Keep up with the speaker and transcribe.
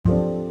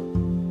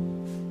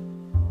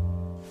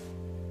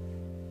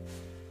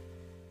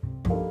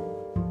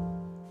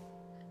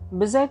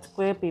Besides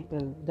queer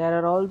people, there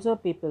are also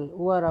people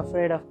who are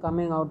afraid of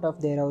coming out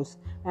of their house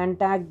and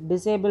tagged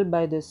disabled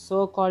by this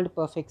so called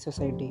perfect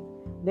society.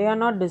 They are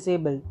not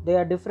disabled, they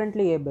are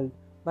differently able,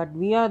 but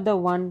we are the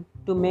one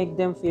to make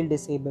them feel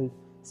disabled.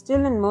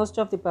 Still, in most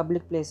of the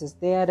public places,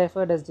 they are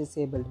referred as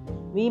disabled.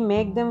 We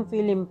make them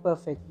feel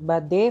imperfect,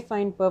 but they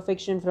find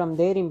perfection from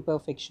their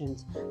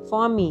imperfections.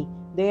 For me,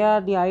 they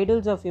are the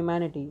idols of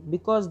humanity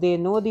because they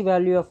know the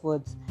value of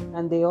words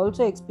and they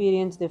also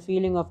experience the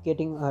feeling of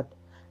getting hurt.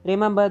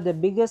 Remember, the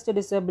biggest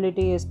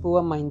disability is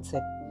poor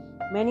mindset.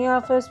 Many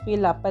of us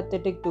feel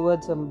apathetic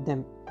towards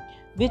them,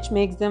 which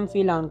makes them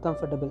feel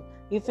uncomfortable.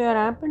 If you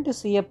happen to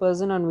see a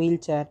person on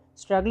wheelchair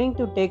struggling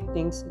to take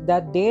things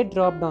that they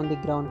dropped on the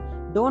ground,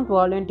 don't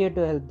volunteer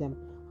to help them.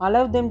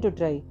 Allow them to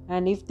try,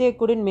 and if they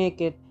couldn't make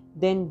it,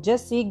 then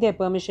just seek their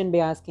permission by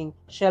asking,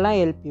 "Shall I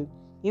help you?"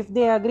 If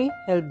they agree,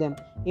 help them.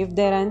 If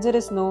their answer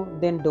is no,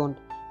 then don't.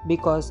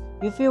 Because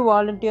if you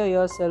volunteer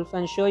yourself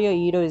and show your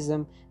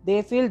heroism,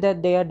 they feel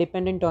that they are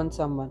dependent on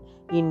someone.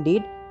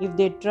 Indeed, if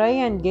they try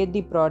and get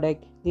the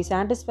product, the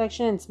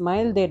satisfaction and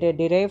smile they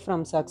derive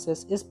from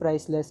success is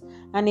priceless,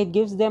 and it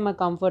gives them a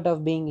comfort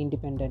of being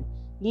independent.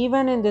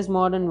 Even in this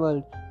modern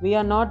world, we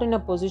are not in a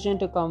position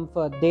to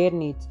comfort their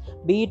needs,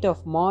 be it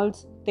of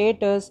malls,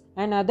 theaters,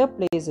 and other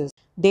places.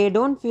 They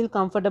don't feel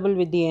comfortable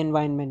with the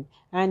environment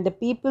and the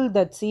people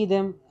that see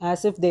them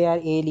as if they are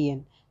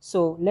alien.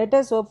 So let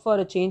us hope for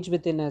a change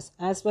within us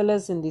as well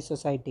as in the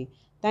society.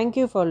 Thank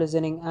you for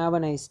listening. Have a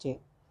nice day.